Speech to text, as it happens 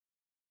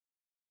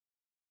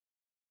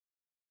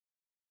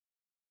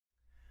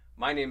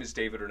My name is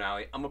David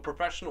Ranalli. I'm a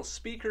professional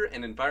speaker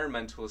and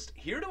environmentalist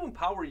here to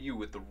empower you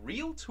with the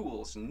real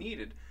tools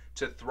needed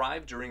to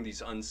thrive during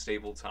these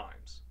unstable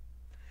times.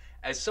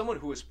 As someone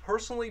who has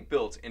personally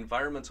built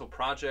environmental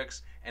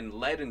projects and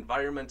led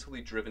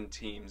environmentally driven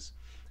teams,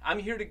 I'm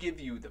here to give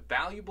you the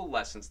valuable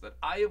lessons that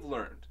I have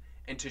learned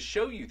and to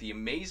show you the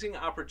amazing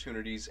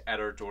opportunities at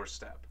our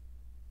doorstep.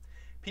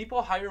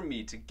 People hire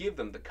me to give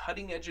them the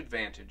cutting edge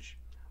advantage,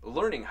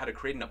 learning how to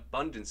create an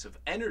abundance of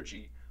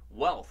energy,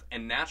 wealth,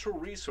 and natural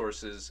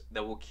resources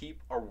that will keep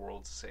our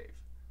world safe.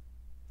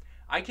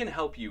 I can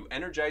help you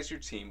energize your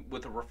team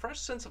with a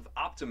refreshed sense of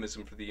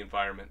optimism for the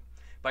environment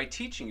by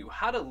teaching you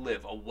how to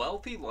live a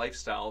wealthy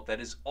lifestyle that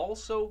is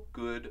also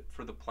good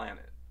for the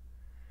planet.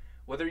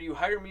 Whether you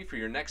hire me for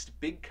your next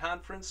big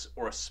conference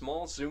or a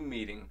small Zoom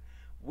meeting,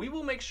 we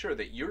will make sure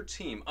that your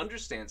team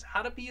understands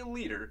how to be a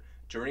leader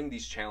during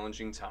these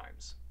challenging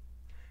times.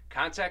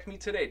 Contact me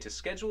today to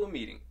schedule a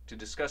meeting to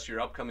discuss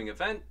your upcoming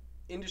event,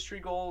 industry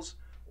goals,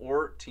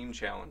 or team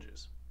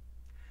challenges.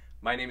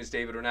 My name is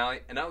David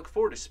Ranalli, and I look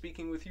forward to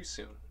speaking with you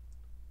soon.